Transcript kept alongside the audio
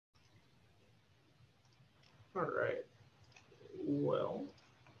All right. Well,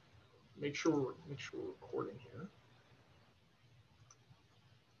 make sure we're recording here.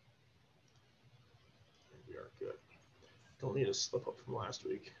 We are good. Don't need a slip up from last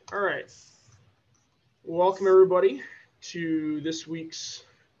week. All right. Welcome everybody to this week's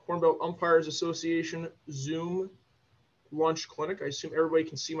Corn Belt Umpires Association Zoom lunch clinic. I assume everybody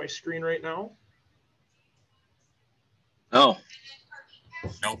can see my screen right now. Oh,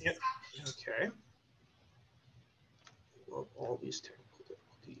 Nope. Yep. Okay. Love all these technical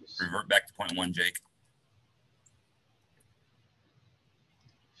difficulties. Revert back to point one, Jake.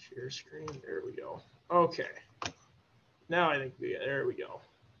 Share screen. There we go. Okay. Now I think there we go.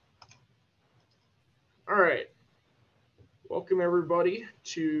 All right. Welcome everybody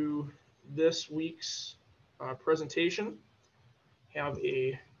to this week's presentation. Have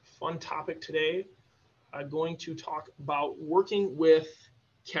a fun topic today. I'm going to talk about working with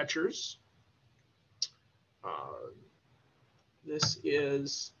catchers. This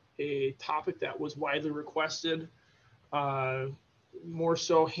is a topic that was widely requested, more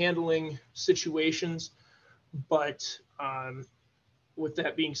so handling situations. But with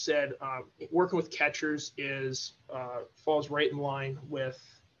that being said, working with catchers falls right in line with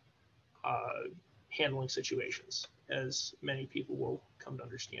handling situations, as many people will come to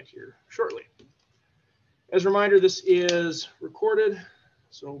understand here shortly. As a reminder, this is recorded,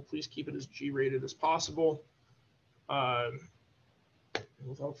 so please keep it as G-rated as possible.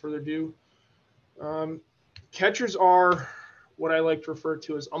 Without further ado, catchers are what I like to refer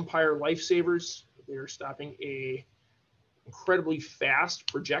to as umpire lifesavers. They are stopping a incredibly fast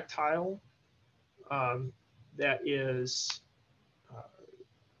projectile that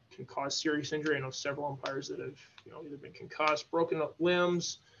can cause serious injury. I know several umpires that have either been concussed, broken up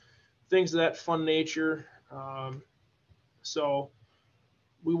limbs, things of that fun nature. So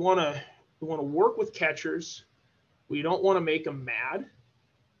we want to work with catchers. We don't want to make them mad,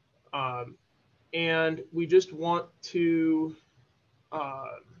 and we just want to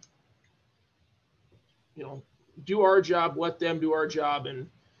do our job, let them do our job, and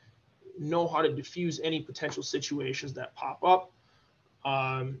know how to diffuse any potential situations that pop up.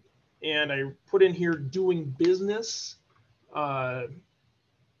 And I put in here doing business, and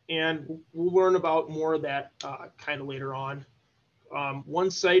we'll learn about more of that kind of later on.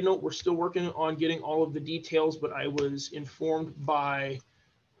 One side note, we're still working on getting all of the details, but I was informed by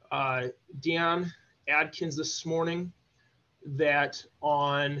Dan Adkins this morning that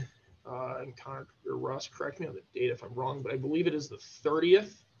on and Connor or Russ, correct me on the date if I'm wrong, but I believe it is the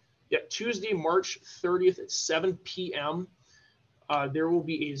 30th. Yeah, Tuesday, March 30th at 7 p.m. There will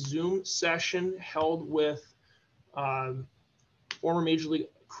be a Zoom session held with former Major League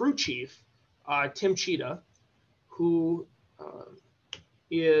crew chief Tim Cheetah, who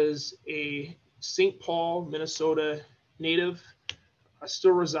is a St. Paul, Minnesota native,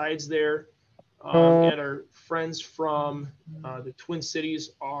 still resides there, and our friends from the Twin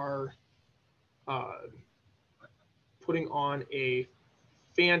Cities are putting on a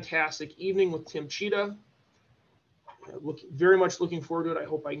fantastic evening with Tim Cheetah. Very much looking forward to it. I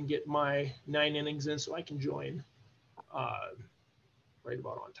hope I can get my 9 innings in so I can join right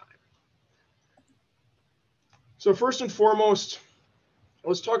about on time. So first and foremost,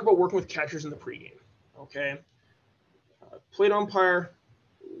 let's talk about working with catchers in the pregame. Okay, plate umpire,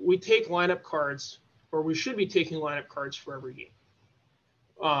 we take lineup cards, or we should be taking lineup cards for every game.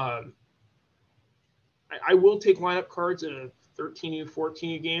 I will take lineup cards at a 13U,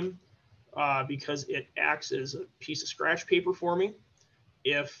 14U game because it acts as a piece of scratch paper for me.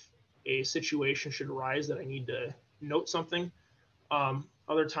 If a situation should arise that I need to note something.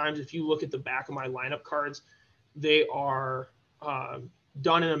 Other times, if you look at the back of my lineup cards, they are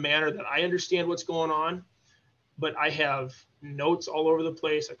done in a manner that I understand what's going on, but I have notes all over the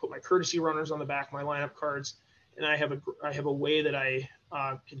place. I put my courtesy runners on the back of my lineup cards, and I have a way that I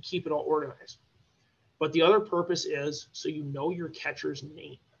can keep it all organized. But the other purpose is so you know your catcher's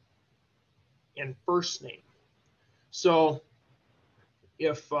name and first name. So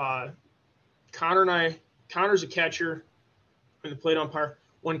if Connor's a catcher and the plate umpire,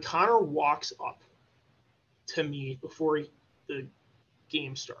 when Connor walks up to me before the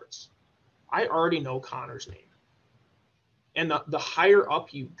game starts, I already know Connor's name. And the higher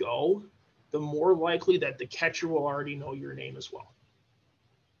up you go, the more likely that the catcher will already know your name as well.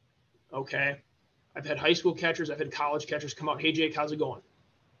 Okay? I've had high school catchers, I've had college catchers come out, hey, Jake, how's it going?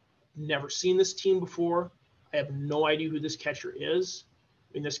 Never seen this team before. I have no idea who this catcher is.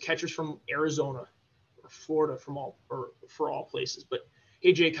 I mean, this catcher's from Arizona or Florida for all places. But,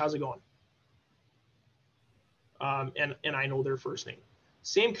 hey, Jake, how's it going? And I know their first name.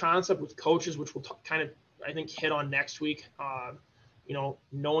 Same concept with coaches, which we'll kind I think, hit on next week.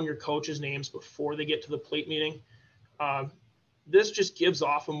 Knowing your coaches' names before they get to the plate meeting. This just gives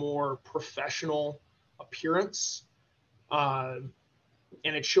off a more professional appearance, and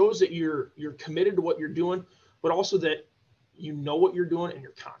it shows that you're committed to what you're doing, but also that you know what you're doing and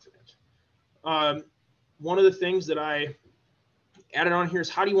you're confident. One of the things that I added on here is,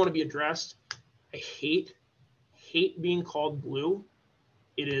 how do you want to be addressed? I hate being called blue.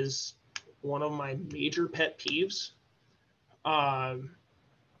 It is one of my major pet peeves.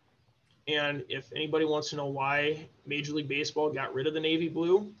 And if anybody wants to know why Major League Baseball got rid of the navy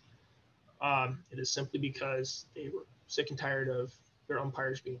blue, it is simply because they were sick and tired of their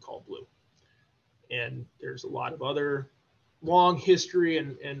umpires being called blue. And there's a lot of other long history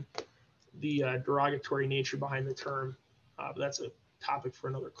and the derogatory nature behind the term. But that's a topic for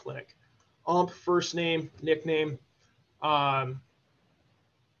another clinic. First name, nickname. For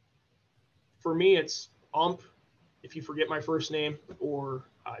me, it's if you forget my first name, or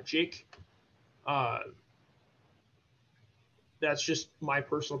Jake. That's just my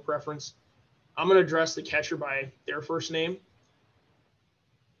personal preference. I'm going to address the catcher by their first name.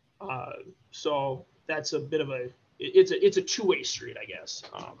 So that's a bit of it's a two-way street, I guess.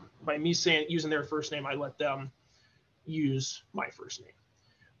 By me using their first name, I let them use my first name.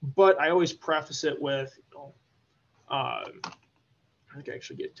 But I always preface it with, I think I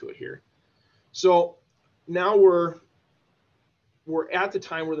actually get to it here. So now we're at the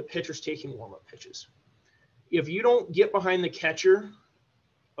time where the pitcher's taking warm-up pitches. If you don't get behind the catcher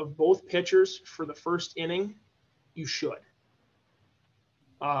of both pitchers for the first inning, you should.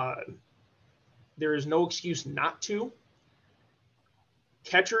 There is no excuse not to.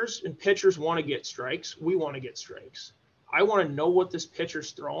 Catchers and pitchers want to get strikes. We want to get strikes. I want to know what this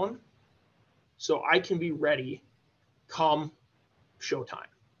pitcher's throwing so I can be ready come showtime.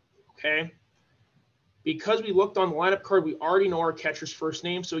 Okay? Because we looked on the lineup card, we already know our catcher's first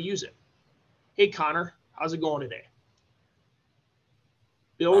name, so use it. Hey, Connor, how's it going today?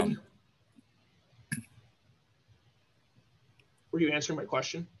 Bill, were you answering my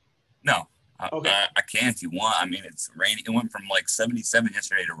question? No. Okay. I can if you want. I mean, it's raining. It went from like 77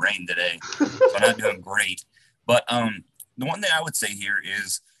 yesterday to rain today, so I'm not doing great. But the one thing I would say here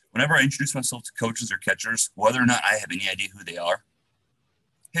is, whenever I introduce myself to coaches or catchers, whether or not I have any idea who they are,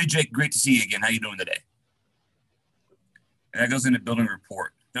 hey, Jake, great to see you again. How you doing today? And that goes into building a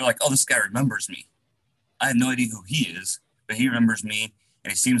rapport. They're like, oh, this guy remembers me. I have no idea who he is, but he remembers me,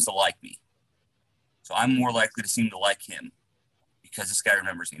 and he seems to like me. So I'm more likely to seem to like him because this guy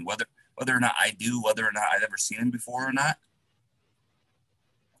remembers me. Whether or not I do, whether or not I've ever seen him before or not,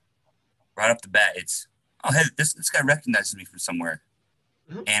 right off the bat, it's, oh, hey, this guy recognizes me from somewhere.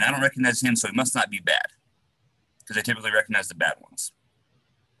 Mm-hmm. And I don't recognize him, so he must not be bad, because I typically recognize the bad ones.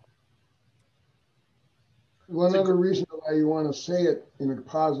 One other reason why you want to say it in a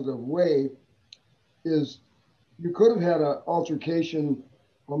positive way is you could have had an altercation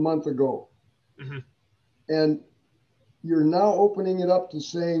a month ago. Mm-hmm. And you're now opening it up to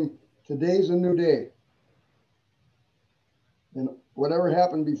saying, today's a new day. And whatever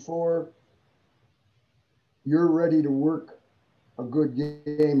happened before, you're ready to work a good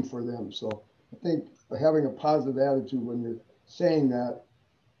game for them. So I think having a positive attitude when you're saying that,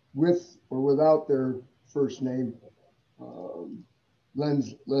 with or without their first name,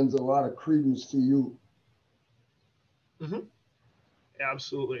 lends a lot of credence to you. Mm-hmm.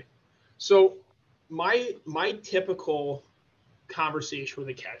 Absolutely. So my typical conversation with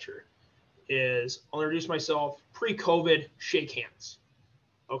a catcher is, I'll introduce myself. Pre-COVID, shake hands.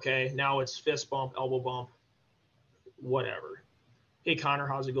 Okay, now it's fist bump, elbow bump, whatever. Hey, Connor,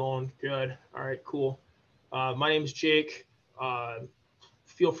 how's it going? Good. All right, cool. My name's Jake.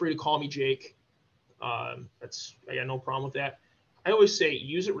 Feel free to call me Jake. I got no problem with that. I always say,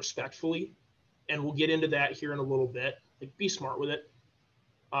 use it respectfully, and we'll get into that here in a little bit. Like, be smart with it.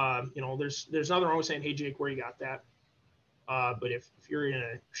 There's nothing wrong with saying, hey, Jake, where you got that? But if you're going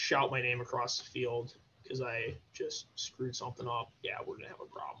to shout my name across the field because I just screwed something up, yeah, we're going to have a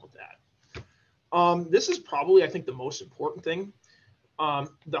problem with that. This is probably, I think, the most important thing.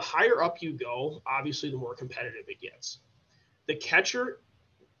 The higher up you go, obviously, the more competitive it gets. The catcher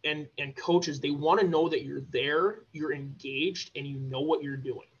and coaches, they want to know that you're there, you're engaged, and you know what you're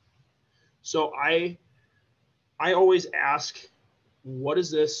doing. So I always ask, what does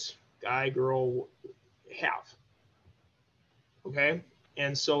this guy, girl have? Okay.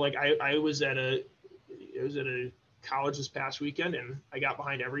 And so, like, I was at a college this past weekend, and I got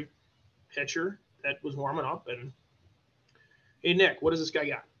behind every pitcher that was warming up, and, hey, Nick, what does this guy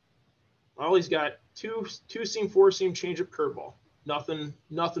got? Well, he's got two seam, four seam, change up, curveball.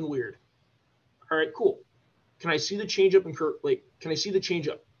 Nothing weird. All right, cool. can I see the changeup and can I see the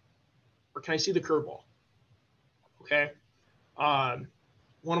changeup, or can I see the curveball? Okay.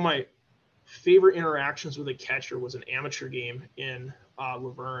 One of my favorite interactions with a catcher was an amateur game in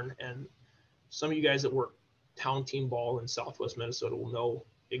Laverne, and some of you guys that work town team ball in Southwest Minnesota will know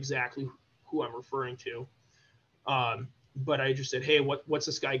exactly who I'm referring to. But I just said, hey, what's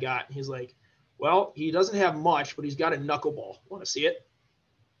this guy got? And he's like, well, he doesn't have much, but he's got a knuckleball. Want to see it?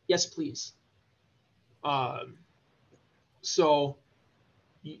 Yes, please. So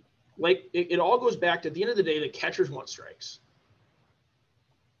like it all goes back to, at the end of the day, the catchers want strikes.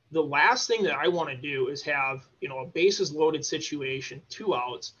 The last thing that I want to do is have, a bases loaded situation, 2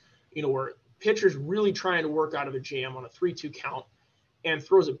 outs, where pitcher's really trying to work out of a jam on a 3-2 count and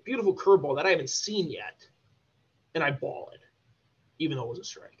throws a beautiful curveball that I haven't seen yet, and I ball it, even though it was a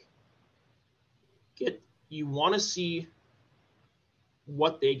strike. You want to see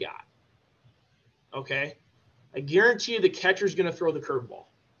what they got. Okay? I guarantee you the catcher's going to throw the curveball,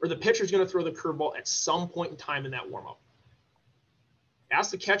 or the pitcher's going to throw the curveball at some point in time in that warm-up.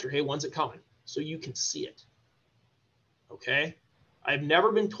 Ask the catcher, hey, when's it coming? So you can see it. Okay? I've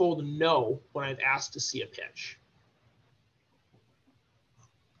never been told no when I've asked to see a pitch.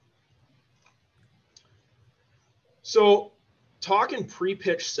 So talking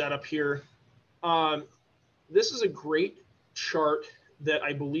pre-pitch setup here, this is a great chart that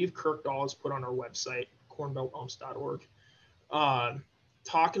I believe Kirk Dahl has put on our website, cornbeltumps.org,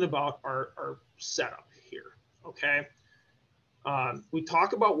 talking about our setup here, okay? We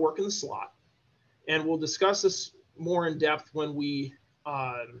talk about working the slot, and we'll discuss this more in depth when we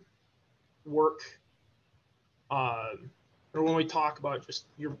work, or when we talk about just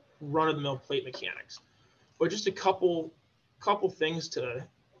your run-of-the-mill plate mechanics. But just a couple things to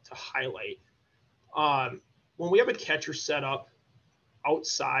highlight. When we have a catcher set up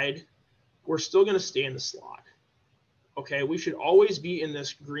outside, we're still going to stay in the slot. Okay, we should always be in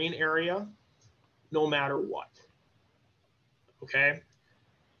this green area no matter what. Okay,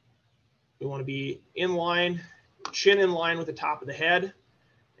 we want to be in line, chin in line with the top of the head,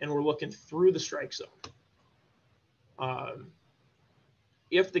 and we're looking through the strike zone.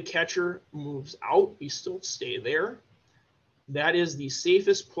 If the catcher moves out, we still stay there. That is the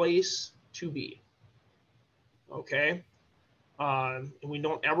safest place to be. Okay, and we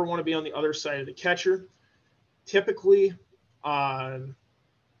don't ever want to be on the other side of the catcher. Typically,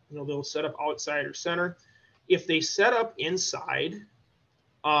 they'll set up outside or center. If they set up inside,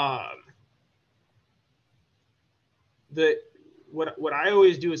 what I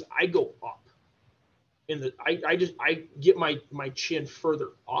always do is I go up. I get my chin further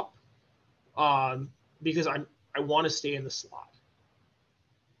up, because I want to stay in the slot.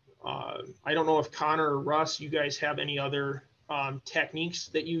 I don't know if Connor or Russ, you guys have any other techniques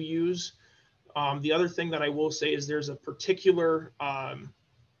that you use. The other thing that I will say is there's a particular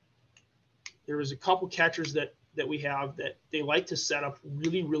there was a couple catchers that we have that they like to set up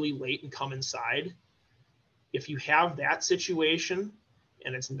really, really late and come inside. If you have that situation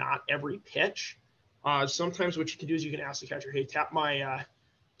and it's not every pitch, sometimes what you can do is you can ask the catcher, hey, tap my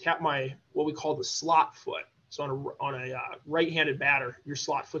what we call the slot foot. So on a right-handed batter, your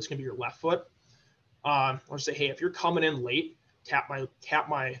slot foot's gonna be your left foot. Or say, hey, if you're coming in late, tap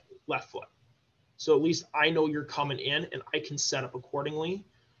my left foot. So at least I know you're coming in and I can set up accordingly.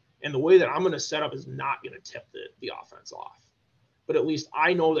 And the way that I'm going to set up is not going to tip the offense off. But at least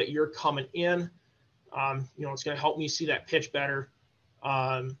I know that you're coming in. It's going to help me see that pitch better.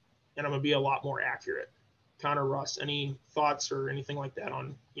 And I'm going to be a lot more accurate. Connor, Russ, any thoughts or anything like that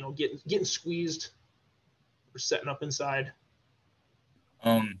on, getting squeezed or setting up inside?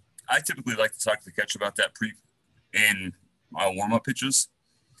 I typically like to talk to the catcher about that in my warm-up pitches.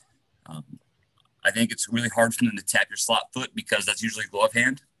 I think it's really hard for them to tap your slot foot because that's usually glove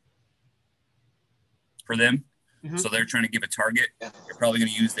hand for them. Mm-hmm. So they're trying to give a target. They're probably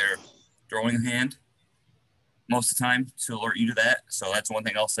going to use their throwing hand most of the time to alert you to that. So that's one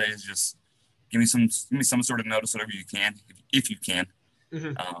thing I'll say is just give me some sort of notice, whatever you can, if you can.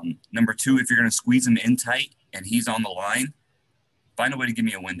 Mm-hmm. Number 2, if you're going to squeeze him in tight and he's on the line, find a way to give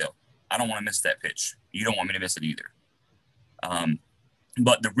me a window. I don't want to miss that pitch. You don't want me to miss it either.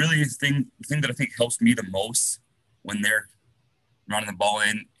 But the really thing that I think helps me the most when they're running the ball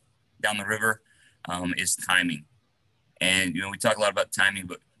in down the river is timing. And, we talk a lot about timing,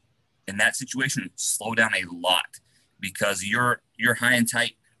 but in that situation, slow down a lot because you're high and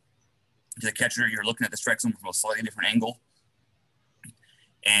tight to the catcher. You're looking at the strike zone from a slightly different angle.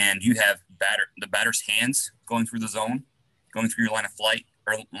 And you have the batter's hands going through the zone, going through your line of flight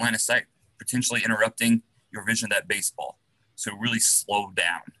or line of sight, potentially interrupting your vision of that baseball. So really slow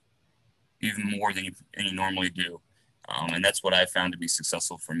down. even more than you normally do. And that's what I found to be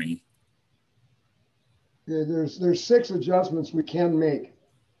successful for me. Yeah, there's 6 adjustments we can make.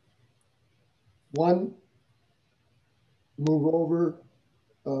 1, move over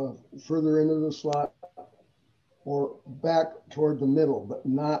further into the slot or back toward the middle, but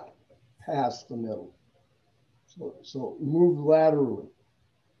not past the middle. So move laterally.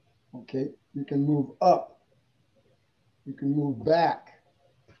 Okay, you can move up. You can move back.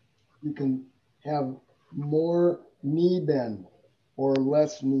 You can have more knee bend or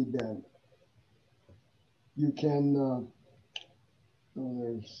less knee bend. You can,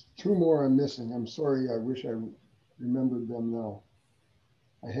 there's 2 more I'm missing. I'm sorry, I wish I remembered them now.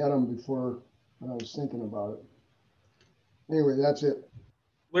 I had them before when I was thinking about it. Anyway, that's it.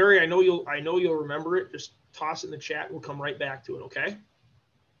 Larry, I know you'll remember it. Just toss it in the chat. We'll come right back to it, okay?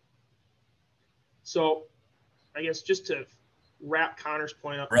 So I guess just to wrap Connor's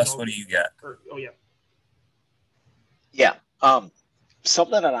point up. Russ, what do you got? Oh, yeah. Yeah.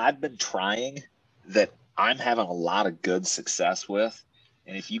 Something that I've been trying that I'm having a lot of good success with,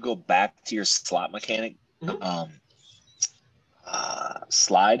 and if you go back to your slot mechanic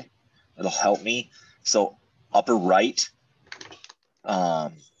slide, it'll help me. So upper right,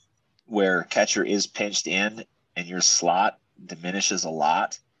 where catcher is pinched in and your slot diminishes a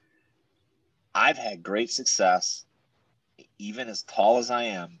lot, I've had great success, even as tall as I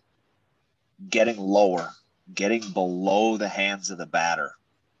am, getting lower, getting below the hands of the batter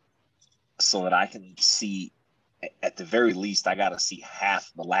so that I can see, at the very least, I got to see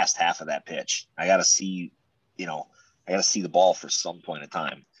the last half of that pitch. I got to see, the ball for some point in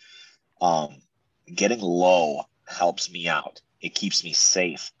time. Getting low helps me out. It keeps me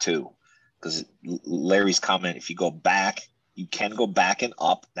safe too. Because Larry's comment, if you go back, you can go back and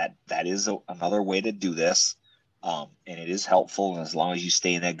up. That is another way to do this. And it is helpful. And as long as you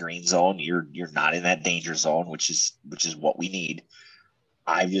stay in that green zone, you're not in that danger zone, which is what we need.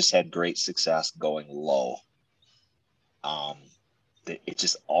 I've just had great success going low. It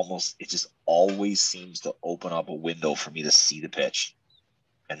just always seems to open up a window for me to see the pitch.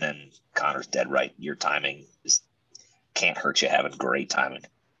 And then Connor's dead right. Your timing can't hurt you having great timing.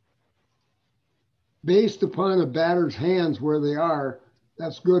 Based upon a batter's hands where they are,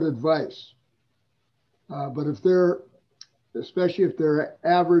 that's good advice. But especially if they're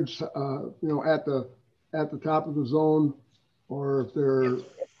average, at the top of the zone, or if they're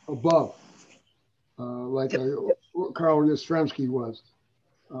above, like Carl Yastrzemski was.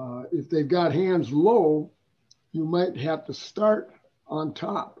 If they've got hands low, you might have to start on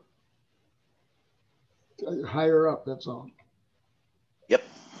top, higher up. That's all. Yep,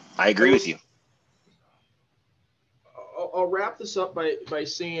 I agree with you. I'll wrap this up by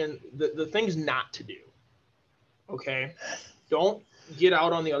saying the things not to do. Okay, don't get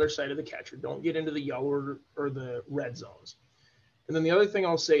out on the other side of the catcher. Don't get into the yellow or the red zones. And then the other thing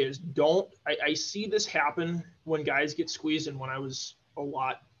I'll say is I see this happen when guys get squeezed. And when I was a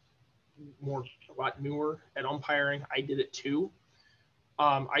lot newer at umpiring, I did it too.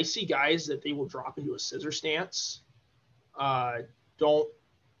 I see guys that they will drop into a scissor stance. Don't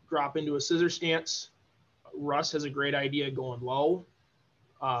drop into a scissor stance. Russ has a great idea going low.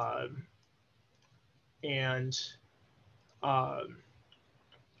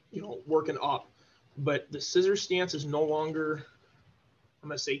 Working up. But the scissor stance is no longer, I'm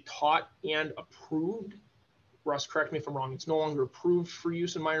going to say, taught and approved. Russ, correct me if I'm wrong. It's no longer approved for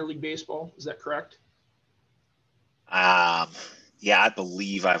use in minor league baseball. Is that correct? Yeah, I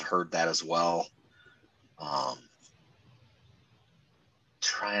believe I've heard that as well.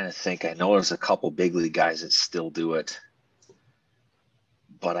 Trying to think. I know there's a couple big league guys that still do it,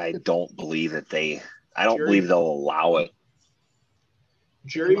 but I don't believe that believe they'll allow it.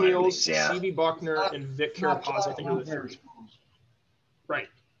 Jerry Meals, C.B. Buckner, and Vic Carapaz, I think, are the 3. Right.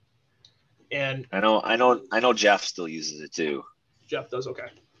 And I know Jeff still uses it too. Jeff does, okay.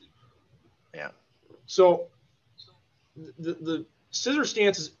 Yeah. So the scissor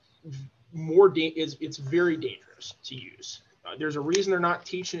stance is it's very dangerous to use. There's a reason they're not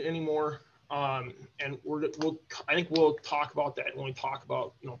teaching it anymore. And I think we'll talk about that when we talk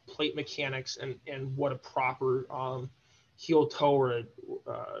about plate mechanics and what a proper heel toe or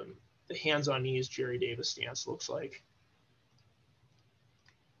the hands on knees Jerry Davis stance looks like.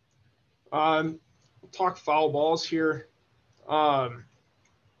 Talk foul balls here.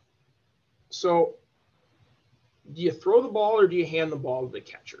 So do you throw the ball or do you hand the ball to the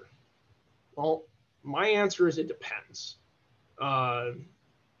catcher? Well, my answer is it depends.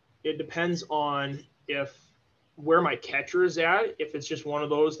 It depends on where my catcher is at. If it's just one of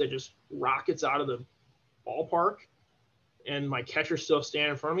those that just rockets out of the ballpark, and my catcher's still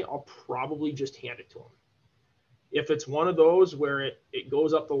standing in front of me, I'll probably just hand it to him. If it's one of those where it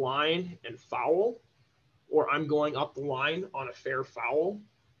goes up the line and foul, or I'm going up the line on a fair foul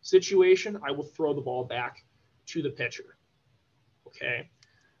situation, I will throw the ball back to the pitcher. Okay.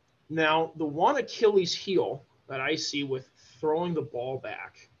 Now, the one Achilles heel that I see with throwing the ball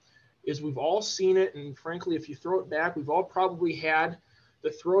back is we've all seen it. And frankly, if you throw it back, we've all probably had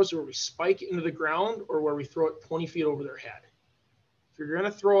the throws where we spike it into the ground or where we throw it 20 feet over their head. If you're going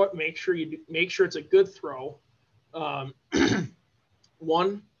to throw it, make sure it's a good throw. One,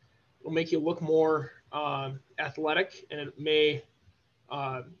 it'll make you look more athletic, and it may,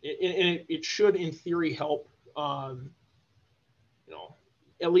 it should in theory help,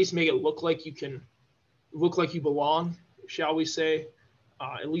 at least make it look like you belong, shall we say?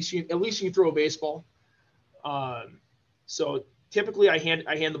 At least you can throw a baseball. So typically I hand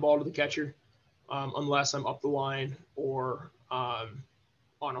the ball to the catcher, unless I'm up the line or on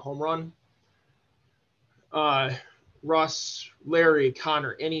a home run. Russ, Larry,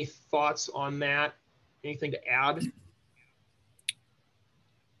 Connor, any thoughts on that? Anything to add?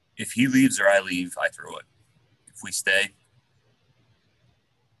 If he leaves or I leave, I throw it. If we stay,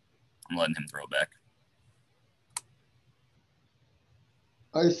 I'm letting him throw it back.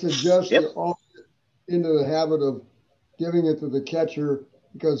 I suggest you all get into the habit of giving it to the catcher,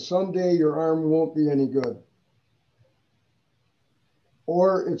 because someday your arm won't be any good.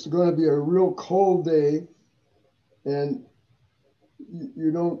 Or it's going to be a real cold day and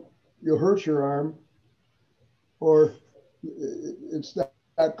you'll hurt your arm, or it's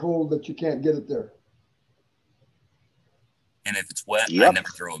that cold that you can't get it there. And if it's wet, I never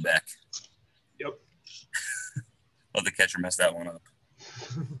throw it back. Yep. Let the catcher mess that one up.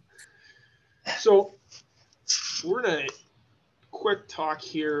 So we're going to quick talk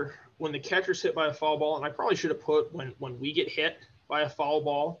here. When the catcher's hit by a foul ball, and I probably should have put when we get hit by a foul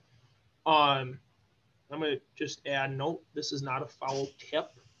ball, I'm going to just add, note, this is not a foul tip.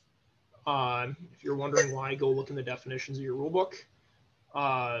 If you're wondering why, go look in the definitions of your rule book.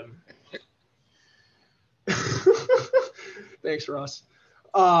 Thanks, Russ.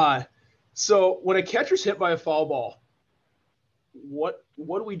 So when a catcher's hit by a foul ball, what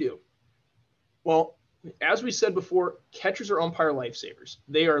do we do? Well, as we said before, catchers are umpire lifesavers.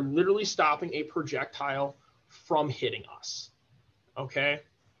 They are literally stopping a projectile from hitting us. Okay?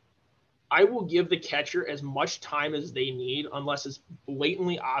 I will give the catcher as much time as they need, unless it's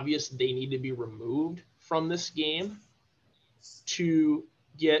blatantly obvious they need to be removed from this game to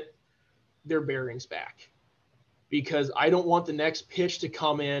get their bearings back. Because I don't want the next pitch to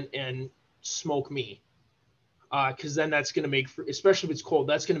come in and smoke me. Because then that's going to make, especially if it's cold,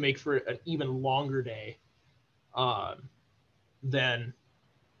 that's going to make for an even longer day than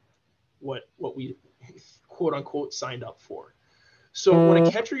what we quote unquote signed up for. So when a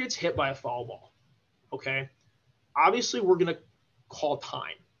catcher gets hit by a foul ball, okay, obviously we're going to call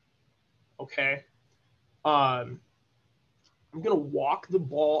time. Okay. I'm going to walk the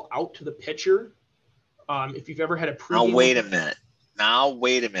ball out to the pitcher. If you've ever had a pregame. Now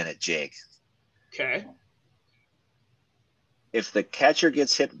wait a minute, Jake. Okay. If the catcher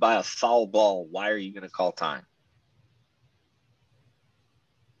gets hit by a foul ball, why are you going to call time?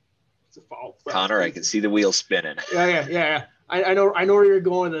 It's a foul. Connor, I can see the wheels spinning. Yeah. I know where you're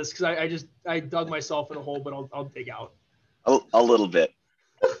going with this, because I dug myself in a hole, but I'll dig out. A little bit.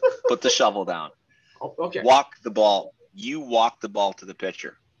 Put the shovel down. Oh, okay. Walk the ball. You walk the ball to the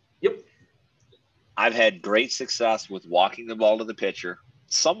pitcher. Yep. I've had great success with walking the ball to the pitcher,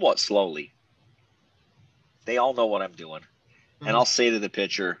 somewhat slowly. They all know what I'm doing. Mm-hmm. And I'll say to the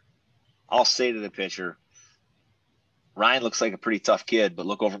pitcher, Ryan looks like a pretty tough kid, but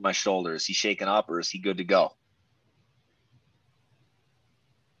look over my shoulder. Is he shaking up, or is he good to go?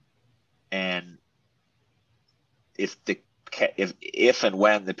 And if and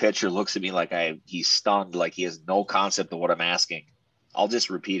when the pitcher looks at me like he's stunned, like he has no concept of what I'm asking, I'll just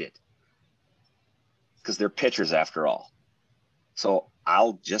repeat it. Because they're pitchers after all. So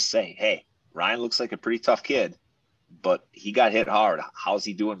I'll just say, hey, Ryan looks like a pretty tough kid, but he got hit hard. How's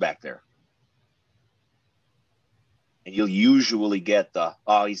he doing back there? And you'll usually get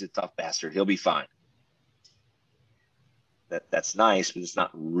he's a tough bastard. He'll be fine. That's nice, but it's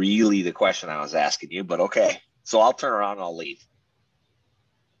not really the question I was asking you, but okay. So I'll turn around and I'll leave.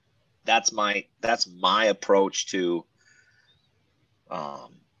 That's my approach to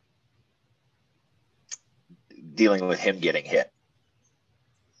dealing with him getting hit.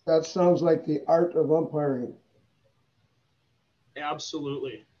 That sounds like the art of umpiring.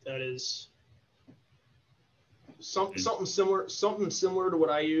 Absolutely. That is something similar to what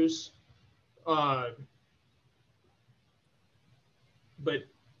I use. but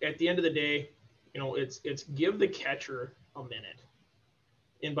at the end of the day, it's give the catcher a minute.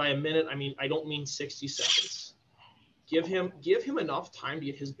 And by a minute, I mean, I don't mean 60 seconds. Give him enough time to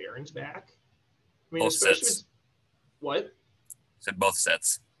get his bearings back. I mean, Both especially sets. if it's, what? Said both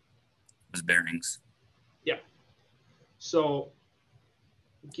sets. His bearings. Yeah. So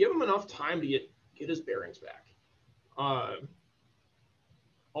give him enough time to get his bearings back.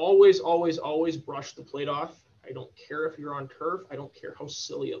 Always brush the plate off. I don't care if you're on turf. I don't care how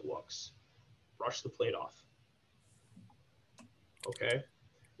silly it looks. Brush the plate off. Okay?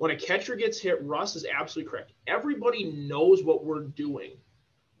 When a catcher gets hit, Russ is absolutely correct. Everybody knows what we're doing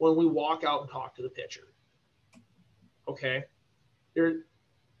when we walk out and talk to the pitcher. Okay?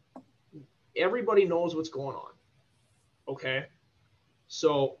 Everybody knows what's going on. Okay?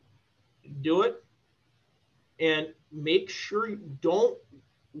 So do it and make sure you don't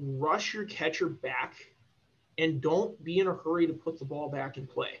rush your catcher back and don't be in a hurry to put the ball back in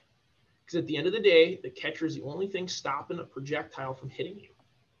play. Because at the end of the day, the catcher is the only thing stopping a projectile from hitting you.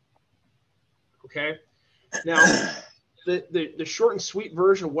 Okay? Now, the short and sweet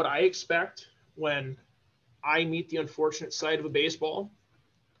version of what I expect when I meet the unfortunate side of a baseball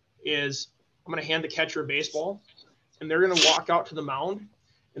is I'm going to hand the catcher a baseball, and they're going to walk out to the mound,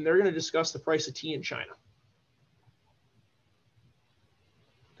 and they're going to discuss the price of tea in China.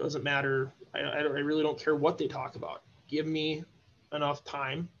 Doesn't matter. I really don't care what they talk about. Give me enough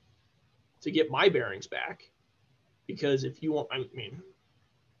time to get my bearings back, because if you want, I mean,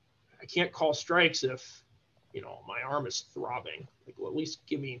 I can't call strikes if my arm is throbbing. Like, well, at least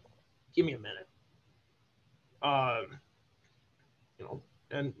give me a minute.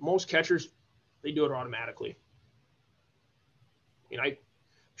 And most catchers, they do it automatically.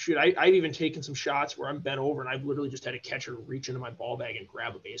 I've even taken some shots where I'm bent over and I've literally just had a catcher reach into my ball bag and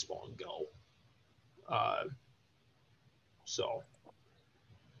grab a baseball and go. So,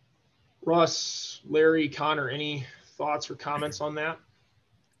 Russ, Larry, Connor, any thoughts or comments on that?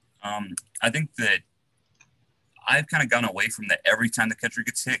 I think that I've kind of gone away from that every time the catcher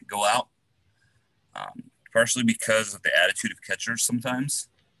gets hit, go out. Partially because of the attitude of catchers sometimes.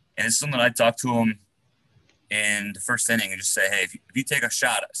 And it's something I talk to them in the first inning and just say, hey, if you take a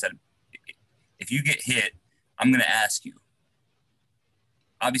shot, I said, if you get hit, I'm going to ask you.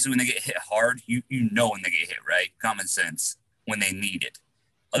 Obviously, when they get hit hard, you know when they get hit, right? Common sense, when they need it.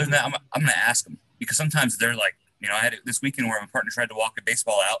 Other than that, I'm going to ask them, because sometimes they're like, I had it this weekend where my partner tried to walk a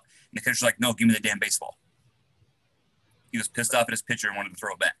baseball out, and the catcher's like, no, give me the damn baseball. He was pissed off at his pitcher and wanted to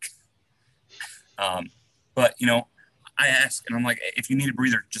throw it back. But, I ask, and I'm like, if you need a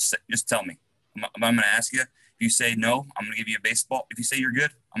breather, just tell me. I'm going to ask you. If you say no, I'm going to give you a baseball. If you say you're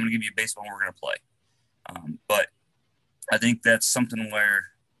good, I'm going to give you a baseball and we're going to play. But I think that's something where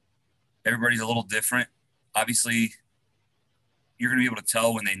everybody's a little different. Obviously, you're going to be able to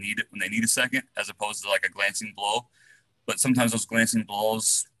tell when they need a second, as opposed to like a glancing blow. But sometimes those glancing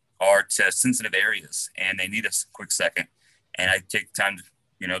blows are to sensitive areas, and they need a quick second. And I take time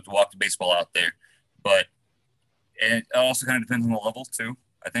to walk the baseball out there. But it also kind of depends on the level too,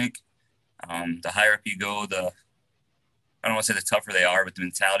 I think. The higher up you go, I don't want to say the tougher they are, but the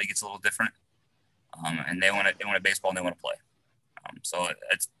mentality gets a little different. And they want a baseball and they want to play. So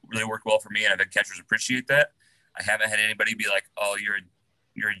it's really worked well for me, and I've had catchers appreciate that. I haven't had anybody be like, oh,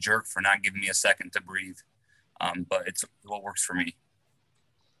 you're a jerk for not giving me a second to breathe. But it's what works for me.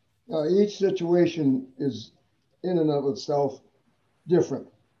 Each situation is in and of itself different.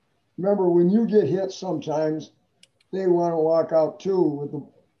 Remember, when you get hit, sometimes they want to walk out too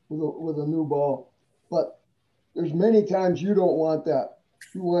with a new ball, but there's many times you don't want that.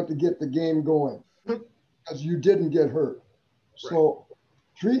 You want to get the game going because you didn't get hurt. So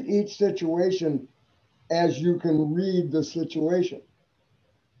treat each situation as you can read the situation.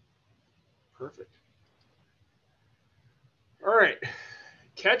 Perfect. All right.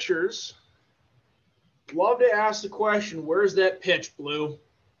 Catchers love to ask the question, where's that pitch, Blue?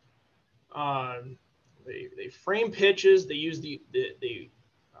 They frame pitches. They use they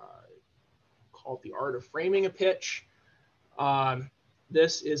call it the art of framing a pitch.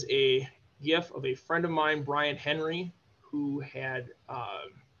 This is a GIF of a friend of mine, Brian Henry, who had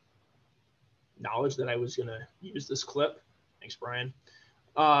knowledge that I was going to use this clip. Thanks, Brian.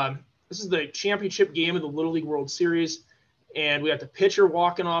 This is the championship game of the Little League World Series, and we got the pitcher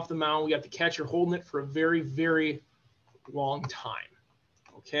walking off the mound. We got the catcher holding it for a very, very long time.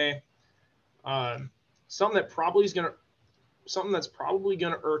 Okay. Something that's probably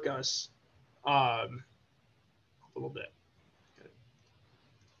gonna irk us a little bit. Okay.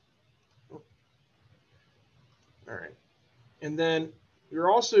 All right. And then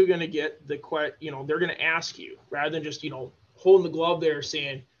you're also going to get they're going to ask you, rather than just, holding the glove there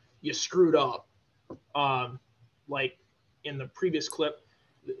saying you screwed up. Like in the previous clip,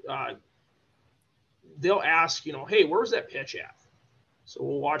 they'll ask, hey, where was that pitch at? So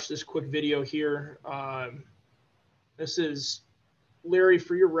we'll watch this quick video here. This is, Larry,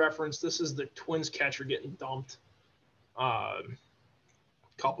 for your reference, this is the Twins catcher getting dumped a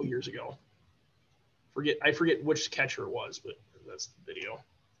couple years ago. I forget which catcher it was, but that's the video.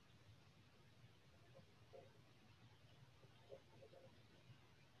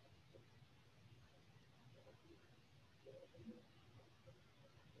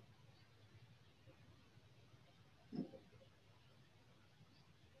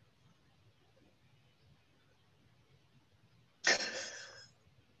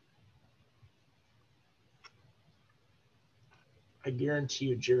 I guarantee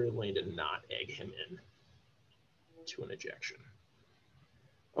you Jerry Lane did not egg him in to an ejection.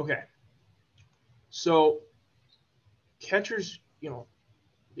 Okay. So catchers,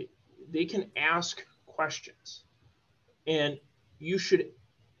 they can ask questions, and you should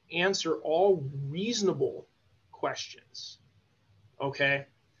answer all reasonable questions. Okay.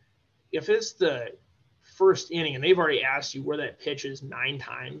 If it's the first inning and they've already asked you where that pitch is 9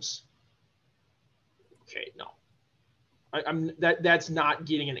 times, okay, no. That's not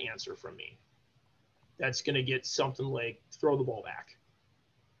getting an answer from me. That's going to get something like throw the ball back.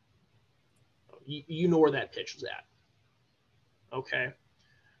 You know where that pitch is at. Okay.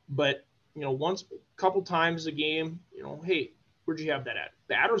 But, once, a couple times a game, hey, where'd you have that at?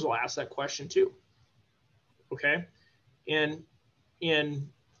 Batters will ask that question too. Okay. And in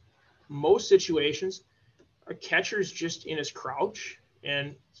most situations, a catcher's just in his crouch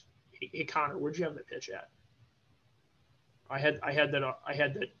and, hey, Connor, where'd you have that pitch at? I had that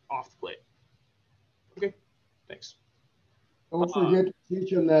off the plate. Okay, thanks. Don't forget to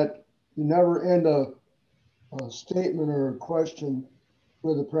teach them that you never end a statement or a question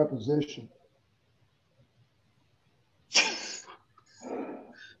with a preposition.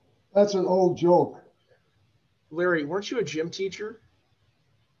 That's an old joke. Larry, weren't you a gym teacher?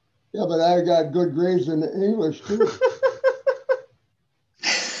 Yeah, but I got good grades in English too.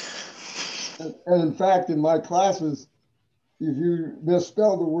 and in fact, in my classes, if you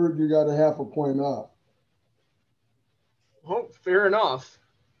misspell the word, you got a half a point off. Well, fair enough.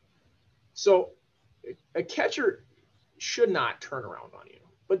 So a catcher should not turn around on you.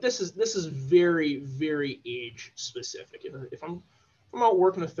 But this is very, very age specific. If I'm out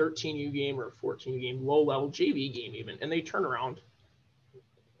working a 13U game or a 14U game, low level JV game even, and they turn around,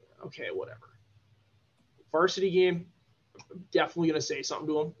 okay, whatever. Varsity game, I'm definitely gonna say something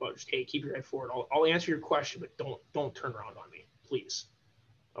to them, but just, hey, keep your head forward. I'll answer your question, but don't turn around on me, please.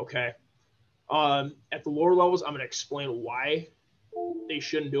 Okay. At the lower levels, I'm gonna explain why they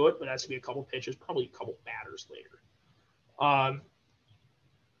shouldn't do it, but that's gonna be a couple pitches, probably a couple batters later. I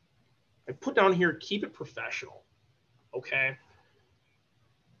put down here, keep it professional. Okay.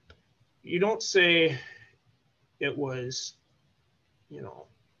 You don't say it was, it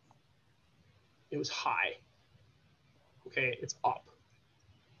was high. Okay, it's up.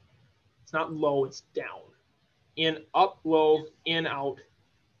 It's not low, it's down. In, up, low, in, out,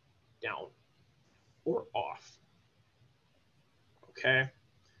 down, or off. Okay.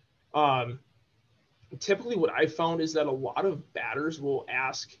 Typically what I found is that a lot of batters will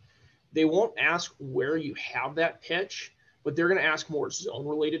ask, they won't ask where you have that pitch, but they're going to ask more zone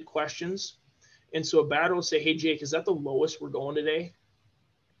related questions. And so a batter will say, hey, Jake, is that the lowest we're going today?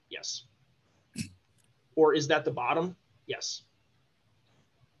 Yes. Or is that the bottom? Yes.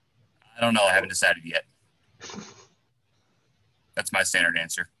 I don't know. I haven't decided yet. That's my standard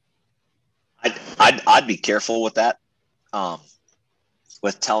answer. I'd be careful with that,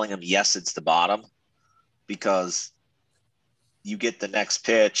 with telling them, yes, it's the bottom, because you get the next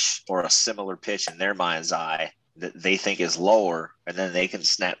pitch or a similar pitch in their mind's eye that they think is lower, and then they can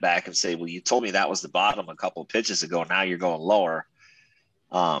snap back and say, well, you told me that was the bottom a couple of pitches ago. Now you're going lower.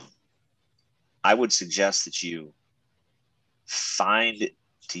 I would suggest that you find,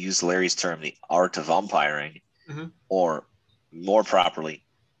 to use Larry's term, the art of umpiring, or more properly,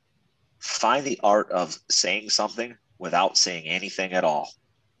 find the art of saying something without saying anything at all.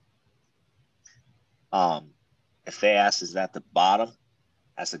 If they ask, is that the bottom?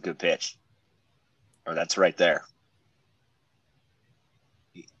 That's a good pitch. Or that's right there.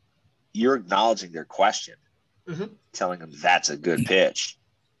 You're acknowledging their question, telling them that's a good pitch,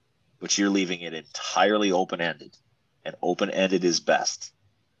 but you're leaving it entirely open-ended. And open-ended is best.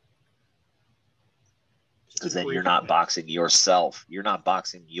 Because then you're not boxing yourself. You're not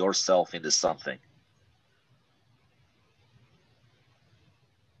boxing yourself into something.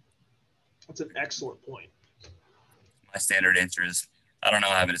 That's an excellent point. My standard answer is, I don't know.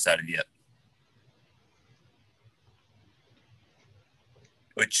 I haven't decided yet.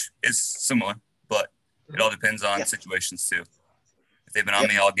 Which is similar, but it all depends on situations too. If they've been on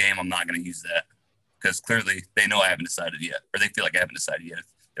me all game, I'm not going to use that because clearly they know I haven't decided yet, or they feel like I haven't decided yet if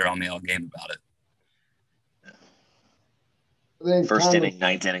they're on me all game about it. First inning,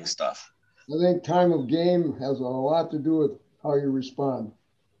 ninth inning stuff. I think time of game has a lot to do with how you respond.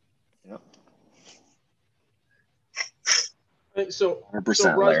 Yep. So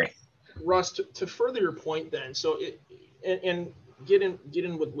 100%, Larry. Russ, to further your point, then, so and get in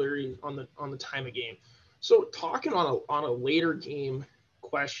with Larry on the time of game. So talking on a later game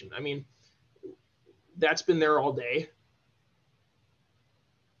question, I mean, that's been there all day.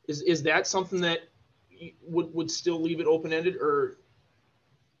 Is that something that would still leave it open ended, or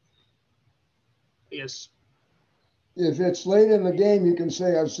yes? If it's late in the game, you can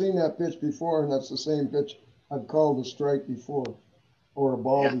say, I've seen that pitch before, and that's the same pitch I've called a strike before or a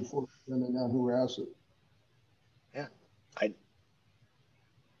ball before, depending on who asks it. Yeah.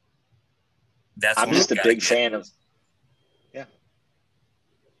 I'm just a big fan of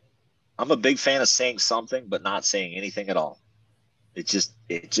I'm a big fan of saying something but not saying anything at all. It just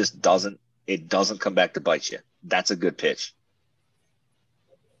doesn't come back to bite you. That's a good pitch.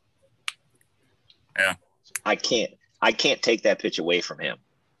 Yeah. I can't take that pitch away from him.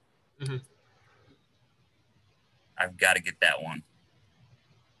 Mm-hmm. I've got to get that one.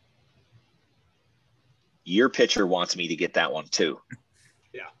 Your pitcher wants me to get that one too.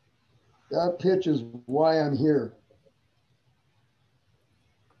 Yeah. That pitch is why I'm here.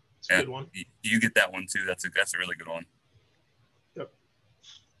 It's a good one. You get that one too. That's a really good one. Yep.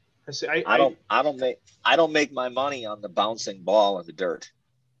 I don't make my money on the bouncing ball in the dirt.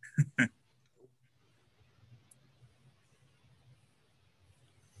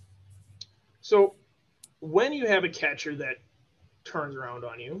 So when you have a catcher that turns around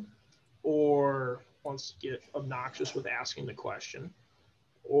on you or wants to get obnoxious with asking the question,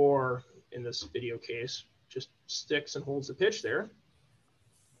 or in this video case, just sticks and holds the pitch there,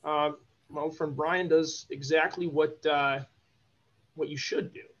 my old friend Brian does exactly what you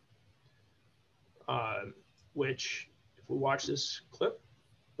should do. Which, if we watch this clip,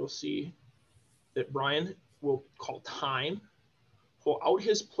 you'll see that Brian will call time, pull out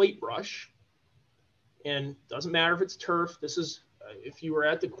his plate brush, and doesn't matter if it's turf. This is if you were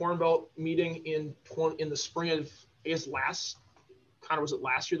at the Corn Belt meeting in the spring of, I guess was it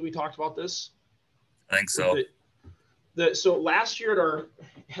last year that we talked about this? I think so. So last year at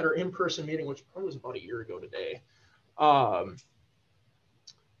our in-person meeting, which probably was about a year ago today,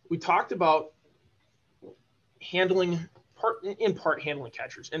 we talked about handling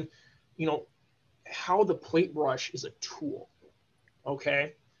catchers, and how the plate brush is a tool.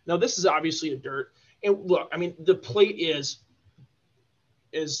 Okay, now this is obviously a dirt, and look, I mean, the plate is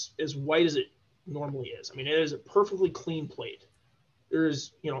as white as it normally is. I mean, it is a perfectly clean plate.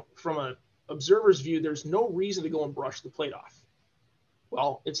 There's, from an observer's view, there's no reason to go and brush the plate off.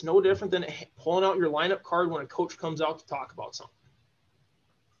 Well, it's no different than pulling out your lineup card when a coach comes out to talk about something.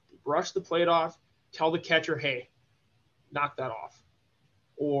 Brush the plate off, tell the catcher, hey, knock that off.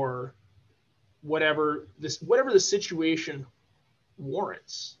 Or whatever the situation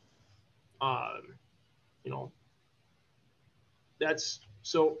warrants. That's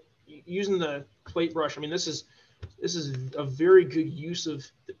so using the plate brush. I mean, this is a very good use of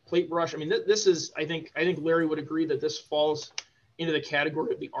the plate brush. I mean, this is, I think Larry would agree that this falls into the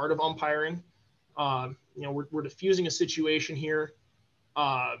category of the art of umpiring. We're diffusing a situation here,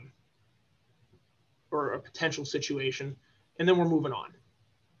 or a potential situation, and then we're moving on.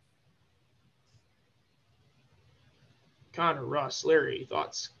 Connor, Russ, Larry,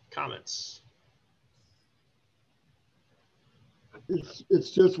 thoughts, comments?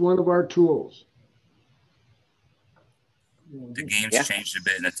 It's just one of our tools. The game's changed a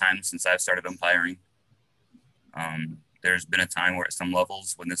bit in the time since I've started umpiring. There's been a time where at some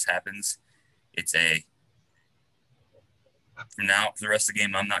levels when this happens, it's from now for the rest of the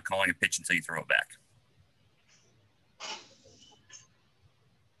game, I'm not calling a pitch until you throw it back.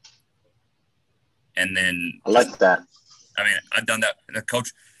 And then I like that. I mean, I've done that. The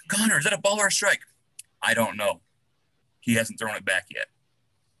coach, Connor, is that a ball or a strike? I don't know. He hasn't thrown it back yet.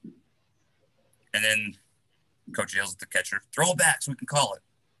 And then coach yells at the catcher, throw it back so we can call it.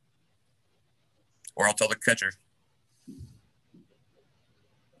 Or I'll tell the catcher,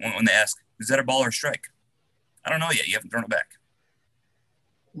 when they ask, is that a ball or a strike? I don't know yet. You haven't thrown it back.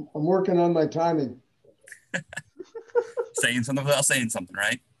 I'm working on my timing. Saying something without saying something,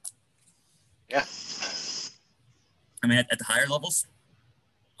 right? Yeah. I mean, at the higher levels,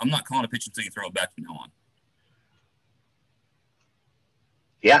 I'm not calling a pitch until you throw it back from now on.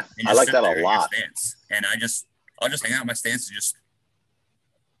 Yeah, and I just like sit that there a in your lot. stance. And I'll just hang out in my stance and just.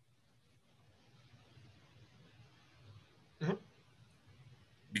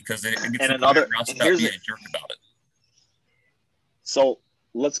 Because it gets to the point where I'll stop being a jerk about it. So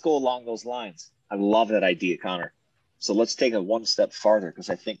let's go along those lines. I love that idea, Connor. So let's take it one step farther because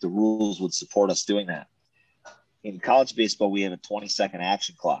I think the rules would support us doing that. In college baseball, we have a 20-second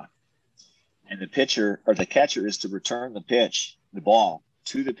action clock. And the pitcher or the catcher is to return the ball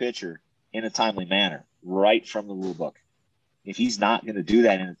to the pitcher in a timely manner, right from the rule book. If he's not going to do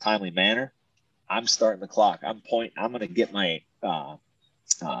that in a timely manner, I'm starting the clock. I'm going to get my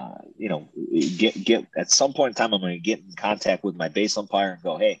get at some point in time, I'm going to get in contact with my base umpire and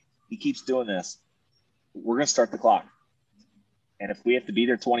go, hey, he keeps doing this. We're going to start the clock. And if we have to be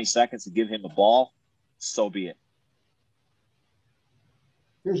there 20 seconds to give him a ball, so be it.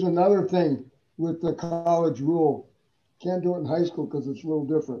 Here's another thing with the college rule. Can't do it in high school because it's a little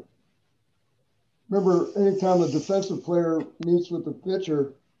different. Remember, anytime a defensive player meets with the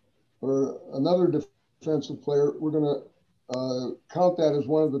pitcher or another defensive player, we're going to count that as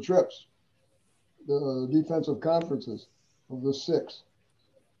one of the trips, the defensive conferences of the 6.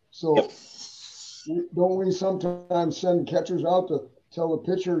 So don't we sometimes send catchers out to tell the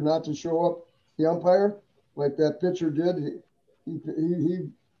pitcher not to show up the umpire like that pitcher did? He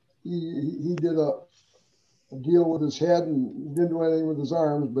did a deal with his head and he didn't do anything with his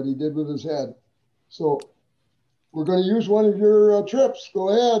arms, but he did with his head. So we're going to use one of your trips. Go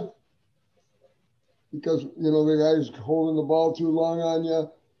ahead. Because, the guy's holding the ball too long on you.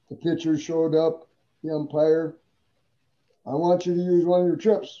 The pitcher showed up, the umpire. I want you to use one of your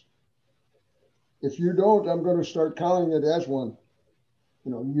trips. If you don't, I'm going to start counting it as one.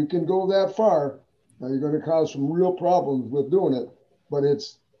 You can go that far. Now you're going to cause some real problems with doing it, but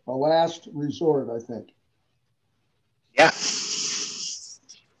it's a last resort, I think. Yeah.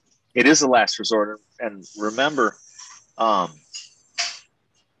 It is a last resort. And remember,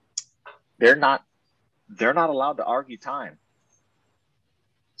 they're not allowed to argue time,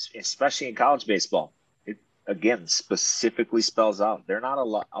 especially in college baseball. It, again, specifically spells out they're not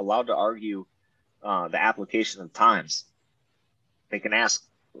allowed to argue the application of times. They can ask,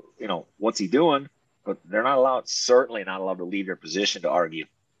 what's he doing? But they're certainly not allowed to leave their position to argue.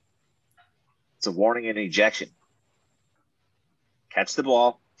 It's a warning and ejection. Catch the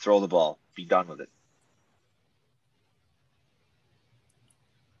ball, throw the ball, be done with it.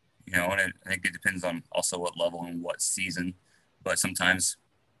 And I think it depends on also what level and what season. But sometimes,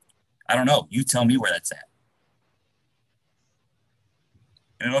 I don't know. You tell me where that's at.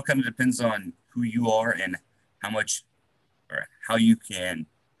 And it all kind of depends on who you are and how much or how you can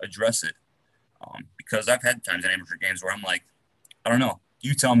address it. Because I've had times in amateur games where I'm like, I don't know.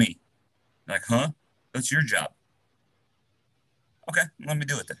 You tell me. Like, huh? That's your job. Okay, let me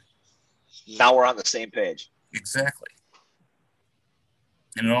do it then. Now we're on the same page. Exactly.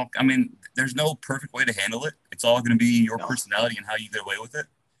 And there's no perfect way to handle it. It's all going to be your personality and how you get away with it.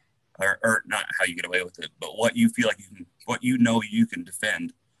 Or not how you get away with it, but what you feel like what you can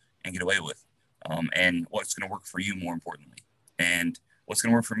defend and get away with. And what's going to work for you more importantly. And what's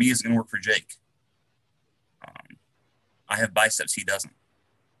going to work for me is going to work for Jake. I have biceps, he doesn't.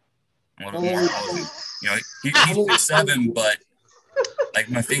 I'm a little bit more imposing. He's 6'7", but like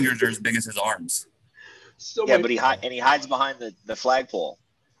my fingers are as big as his arms. But he hides behind the flagpole.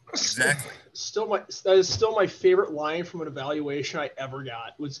 Exactly. That is still my favorite line from an evaluation I ever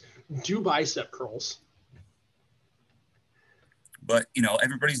got was do bicep curls. But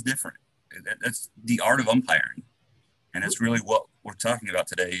everybody's different. That's the art of umpiring, and that's really what we're talking about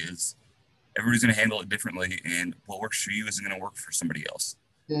today. Is everybody's going to handle it differently, and what works for you isn't going to work for somebody else.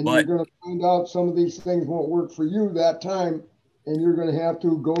 And you're going to find out some of these things won't work for you that time, and you're going to have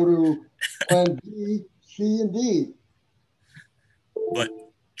to go to plan B, C, and D. But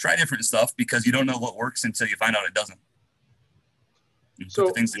try different stuff because you don't know what works until you find out it doesn't. Put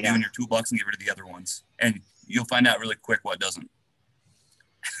the things that do in your toolbox and get rid of the other ones, and you'll find out really quick what doesn't.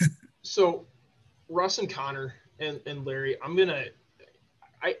 So, Russ and Connor and Larry,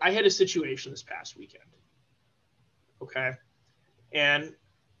 I had a situation this past weekend. Okay. And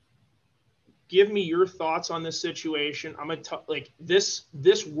give me your thoughts on this situation. I'm going to this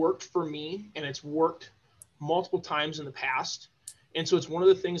worked for me and it's worked multiple times in the past. And so it's one of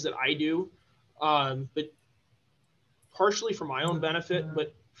the things that I do, but partially for my own benefit,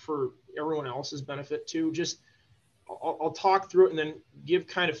 but for everyone else's benefit too. Just I'll talk through it and then give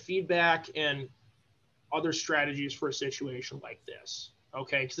kind of feedback and other strategies for a situation like this.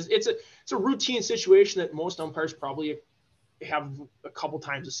 Okay, because it's a routine situation that most umpires probably have a couple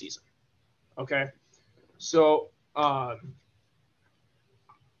times a season. Okay, so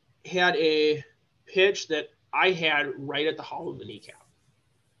had a pitch that I had right at the hollow of the kneecap.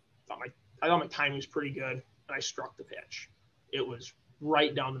 I thought my timing was pretty good, and I struck the pitch. It was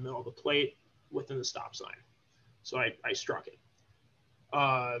right down the middle of the plate within the stop sign. So I struck it.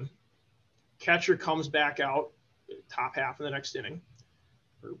 Catcher comes back out, top half of the next inning,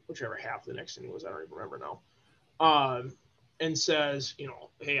 or whichever half of the next inning was, I don't even remember now, and says,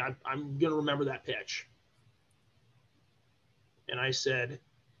 hey, I'm going to remember that pitch. And I said,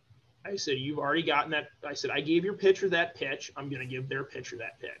 you've already gotten that. I said, I gave your pitcher that pitch. I'm going to give their pitcher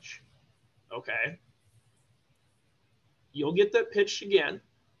that pitch. Okay. You'll get that pitch again.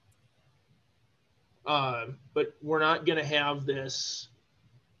 But we're not going to have this,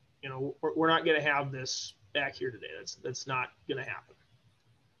 we're not going to have this back here today. That's not going to happen.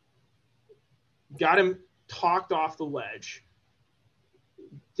 Got him talked off the ledge.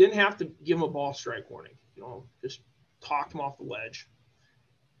 Didn't have to give him a ball strike warning, just talked him off the ledge.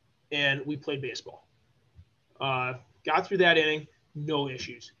 And we played baseball. Got through that inning, no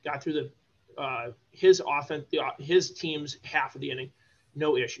issues. Got through his team's half of the inning,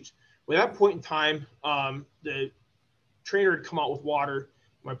 no issues. At that point in time, the trainer had come out with water.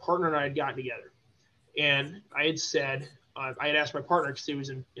 My partner and I had gotten together, and I had said, I had asked my partner because he was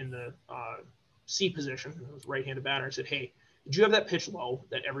in the C position, it was right-handed batter. I said, hey, did you have that pitch low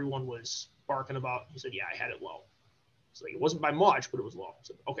that everyone was barking about? He said, yeah, I had it low. So it wasn't by much, but it was low. I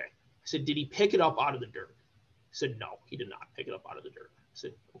said, okay. I said, did he pick it up out of the dirt? He said, no, he did not pick it up out of the dirt. I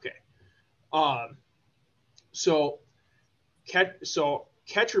said, okay. So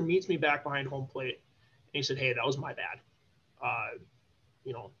catcher meets me back behind home plate, and he said, hey, that was my bad. I'm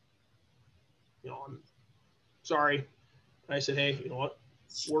sorry. And I said, hey, you know what?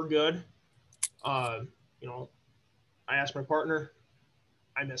 We're good. I asked my partner.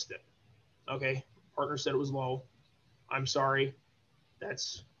 I missed it. Okay. Partner said it was low. I'm sorry.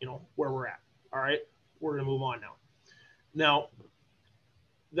 That's, where we're at. All right. We're going to move on now. Now,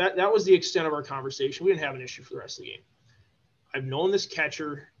 that was the extent of our conversation. We didn't have an issue for the rest of the game. I've known this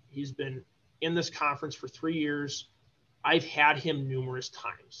catcher. He's been in this conference for 3 years. I've had him numerous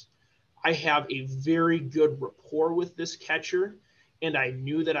times. I have a very good rapport with this catcher, and I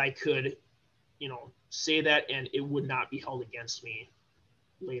knew that I could, say that and it would not be held against me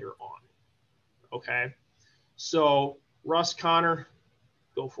later on. Okay. So Russ Connor,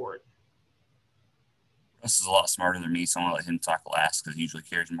 go for it. Russ is a lot smarter than me, so I'm going to let him talk last because he usually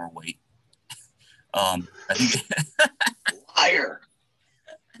carries more weight. I think liar.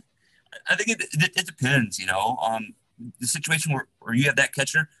 I think it depends, the situation where you have that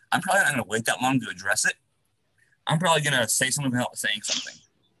catcher, I'm probably not going to wait that long to address it. I'm probably going to say something without saying something.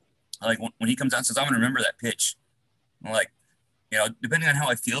 Like when he comes out and says, I'm going to remember that pitch. I'm like, depending on how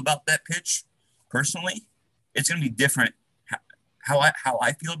I feel about that pitch personally, it's going to be different. How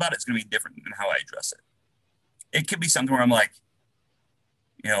I feel about it is going to be different than how I address it. It could be something where I'm like,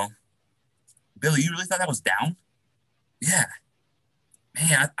 Billy, you really thought that was down? Yeah.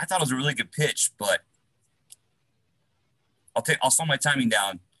 Man, I thought it was a really good pitch, but I'll slow my timing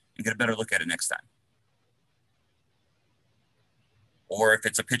down and get a better look at it next time. Or if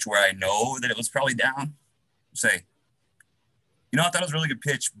it's a pitch where I know that it was probably down, say, I thought it was a really good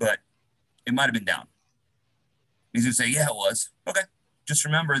pitch, but it might have been down. He's going to say, yeah, it was. Okay. Just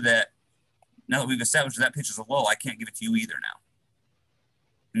remember that now that we've established that pitch is a low, I can't give it to you either now.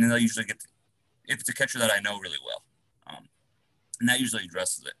 And then they'll usually if it's a catcher that I know really well. And that usually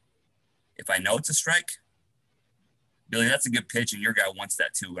addresses it. If I know it's a strike, Billy, that's a good pitch, and your guy wants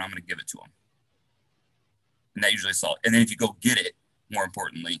that too, and I'm going to give it to him. And that usually solves. And then if you go get it, more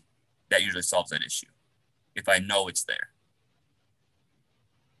importantly, that usually solves that issue. If I know it's there.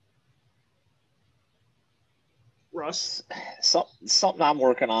 Russ, something I'm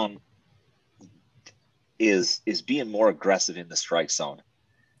working on is being more aggressive in the strike zone.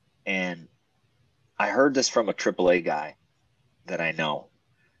 And I heard this from a AAA guy that I know.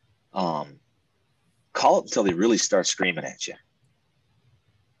 Call it until they really start screaming at you.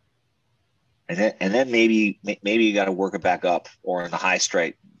 And then maybe you got to work it back up, or in the high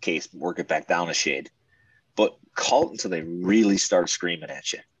strike case, work it back down a shade. But call it until they really start screaming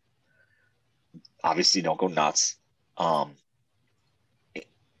at you. Obviously, don't go nuts.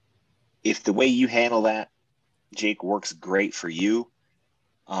 If the way you handle that, Jake, works great for you,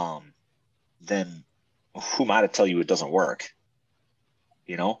 then who am I to tell you it doesn't work?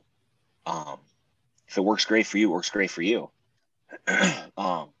 If it works great for you, it works great for you.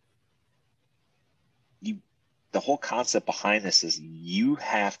 The whole concept behind this is you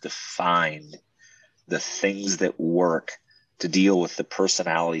have to find the things that work to deal with the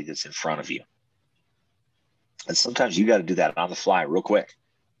personality that's in front of you. And sometimes you got to do that on the fly real quick.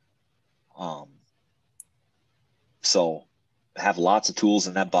 So have lots of tools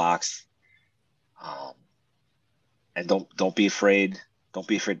in that box. And don't be afraid. Don't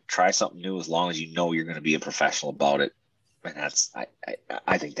be afraid to try something new as long as you know you're going to be a professional about it. And that's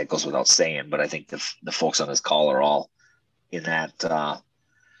I think that goes without saying, but I think the folks on this call are all in that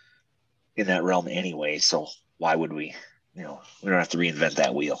realm anyway. So why would we? We don't have to reinvent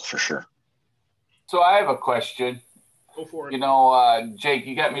that wheel for sure. So I have a question. Go for it. You know, Jake,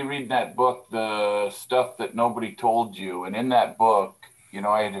 you got me reading that book, The Stuff That Nobody Told You. And in that book, you know,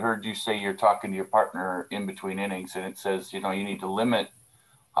 I had heard you say you're talking to your partner in between innings, and it says, you know, you need to limit,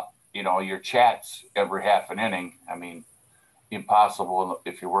 you know, your chats every half an inning. I mean, impossible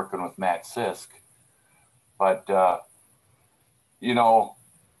if you're working with Matt Sisk. But, you know,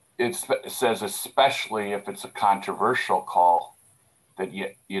 it says especially if it's a controversial call, that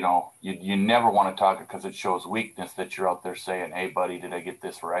you never want to talk it because it shows weakness that you're out there saying, hey, buddy, did I get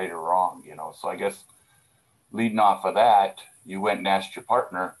this right or wrong? You know, so I guess leading off of that, you went and asked your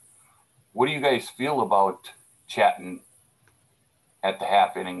partner, what do you guys feel about chatting at the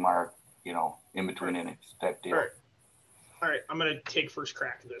half inning mark, you know, in between innings type deal? All right. I'm going to take first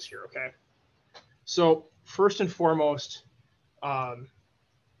crack at this here. Okay. So first and foremost,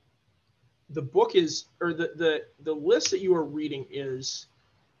 the book is, or the list that you are reading is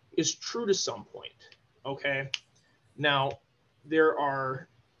true to some point. Okay. Now there are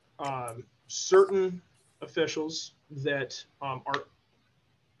certain officials that are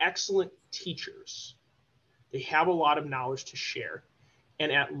excellent teachers. They have a lot of knowledge to share.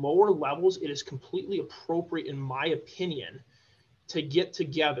 And at lower levels, it is completely appropriate, in my opinion, to get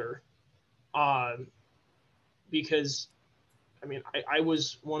together because I mean, I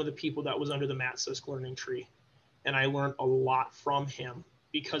was one of the people that was under the Matt Sisk learning tree, and I learned a lot from him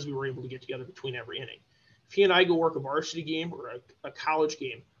because we were able to get together between every inning. If he and I go work a varsity game or a college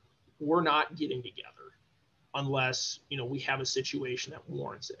game, we're not getting together unless, you know, we have a situation that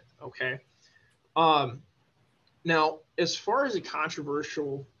warrants it. Okay. Now, as far as the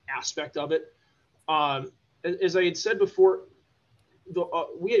controversial aspect of it, as I had said before,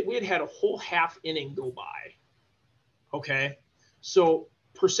 we had a whole half inning go by. Okay. So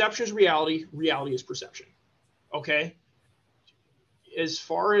perception is reality. Reality is perception. Okay. As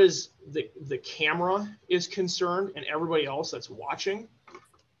far as the camera is concerned and everybody else that's watching,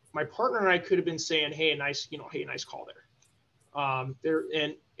 my partner and I could have been saying, hey, nice call there. There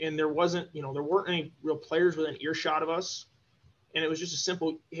wasn't, there weren't any real players within earshot of us. And it was just a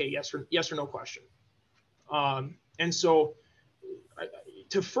simple, hey, yes or no question. And so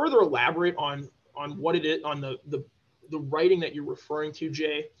to further elaborate on what it is, on the writing that you're referring to,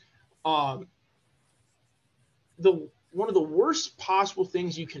 Jay, one of the worst possible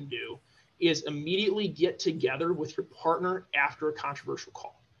things you can do is immediately get together with your partner after a controversial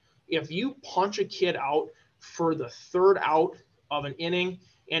call. If you punch a kid out for the third out of an inning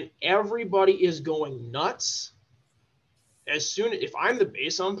and everybody is going nuts, if I'm the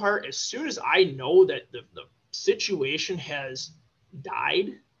base umpire, as soon as I know that the situation has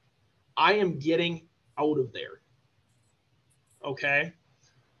died, I am getting out of there. Okay?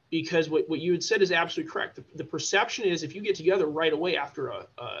 Because what you had said is absolutely correct. The perception is if you get together right away after a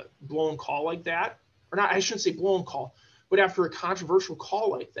blown call like that, or not, I shouldn't say blown call, but after a controversial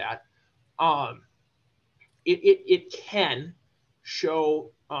call like that, it can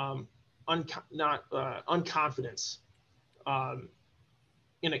show unconfidence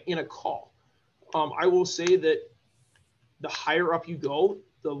in a call. I will say that the higher up you go,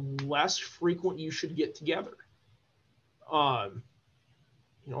 the less frequent you should get together.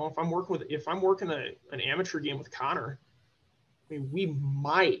 If I'm working an amateur game with Connor, I mean, we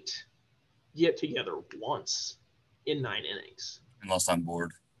might get together once in 9 innings. Unless I'm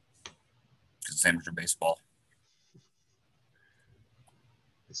bored, because it's amateur baseball.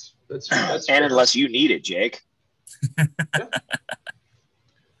 That's and fair. unless you need it, Jake. Yeah.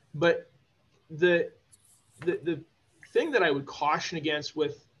 But the thing that I would caution against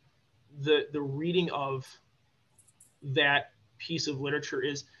with the reading of that piece of literature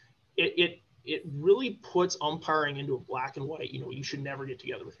is it really puts umpiring into a black and white. You should never get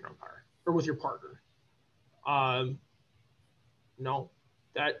together with your umpire or with your partner. No,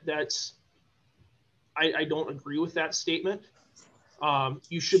 that's I don't agree with that statement.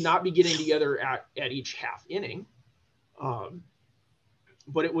 You should not be getting together at each half inning.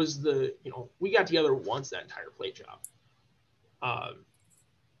 But it was we got together once that entire plate job.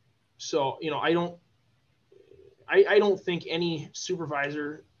 So I don't think any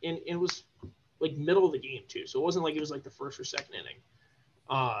supervisor, and it was like middle of the game too. So it wasn't like it was like the first or second inning.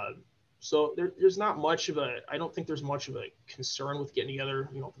 So there's not much of a, I don't think there's much of a concern with getting together,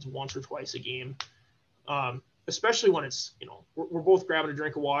 you know, if it's once or twice a game, especially when it's, you know, we're both grabbing a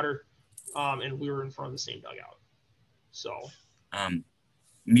drink of water, and we were in front of the same dugout. So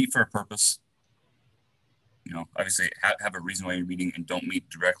meet for a purpose. You know, obviously have a reason why you're meeting, and don't meet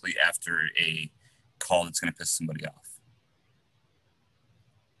directly after a call that's going to piss somebody off.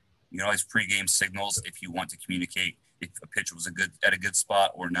 You can always pregame signals if you want to communicate if a pitch was at a good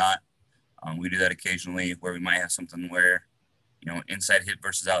spot or not. We do that occasionally where we might have something where, you know, inside hip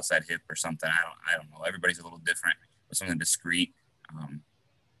versus outside hip or something. I don't know. Everybody's a little different, but something discreet on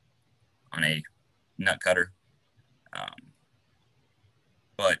a nut cutter.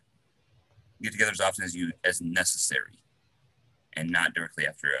 But get together as often as necessary, and not directly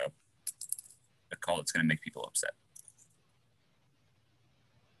after a call that's going to make people upset.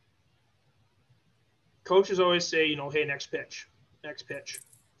 Coaches always say, you know, hey, next pitch.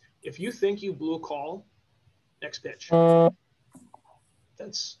 If you think you blew a call, next pitch.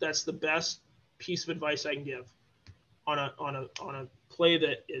 That's the best piece of advice I can give on a play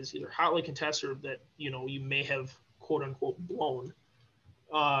that is either hotly contested or that, you know, you may have quote unquote blown.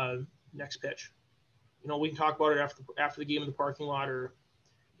 Next pitch. You know, we can talk about it after the game in the parking lot, or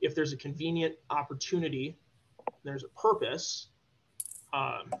if there's a convenient opportunity, there's a purpose.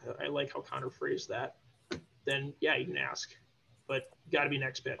 I like how Connor phrased that. Then yeah, you can ask, but got to be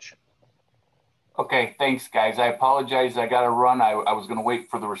next pitch. Okay, thanks, guys. I apologize. I got to run. I was going to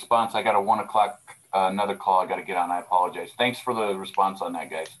wait for the response. I got a 1 o'clock another call I got to get on. I apologize. Thanks for the response on that,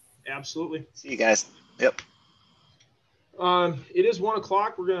 guys. Absolutely. See you guys. Yep. It is 1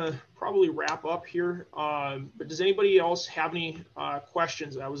 o'clock. We're gonna probably wrap up here. But does anybody else have any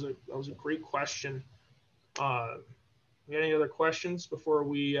questions? That was a great question. We got any other questions before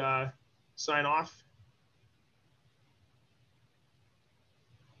we sign off?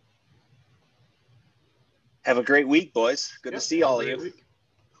 Have a great week, boys. Good to see all of you. Week.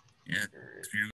 Yeah.